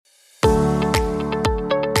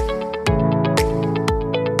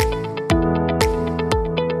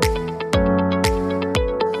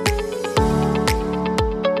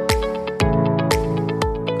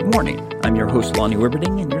I'm your host, Lonnie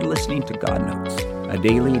Wibberding, and you're listening to God Notes, a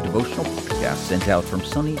daily devotional podcast sent out from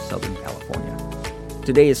sunny Southern California.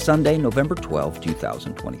 Today is Sunday, November 12,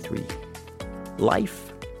 2023.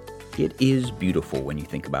 Life, it is beautiful when you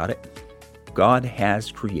think about it. God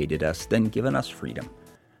has created us, then given us freedom.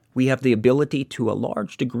 We have the ability to a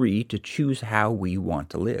large degree to choose how we want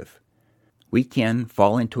to live. We can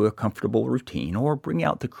fall into a comfortable routine or bring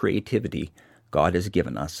out the creativity God has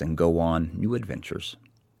given us and go on new adventures.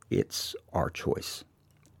 It's our choice.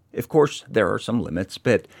 Of course, there are some limits,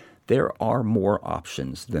 but there are more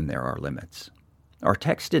options than there are limits. Our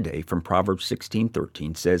text today from Proverbs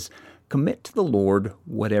 16:13 says, "Commit to the Lord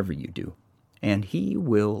whatever you do, and He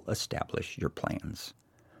will establish your plans."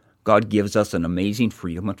 God gives us an amazing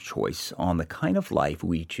freedom of choice on the kind of life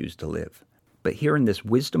we choose to live. But here in this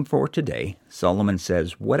wisdom for today, Solomon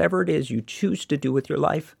says, whatever it is you choose to do with your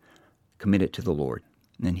life, commit it to the Lord,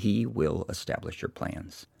 and He will establish your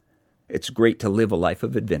plans. It's great to live a life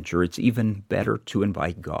of adventure. It's even better to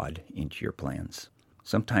invite God into your plans.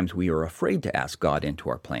 Sometimes we are afraid to ask God into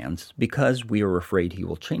our plans because we are afraid He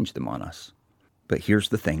will change them on us. But here's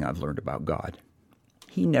the thing I've learned about God.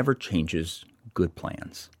 He never changes good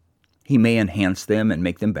plans. He may enhance them and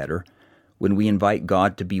make them better. When we invite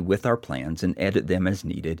God to be with our plans and edit them as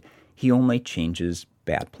needed, He only changes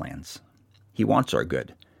bad plans. He wants our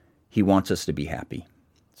good. He wants us to be happy.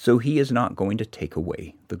 So He is not going to take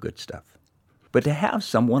away the good stuff. But to have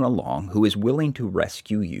someone along who is willing to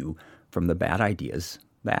rescue you from the bad ideas,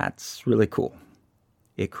 that's really cool.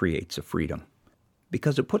 It creates a freedom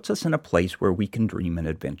because it puts us in a place where we can dream an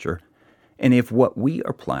adventure. And if what we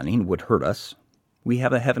are planning would hurt us, we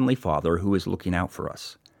have a Heavenly Father who is looking out for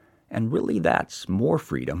us. And really that's more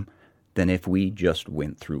freedom than if we just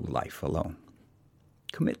went through life alone.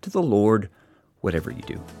 Commit to the Lord whatever you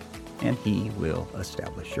do, and He will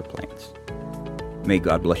establish your plans. May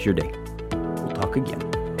God bless your day. We'll talk again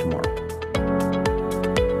tomorrow.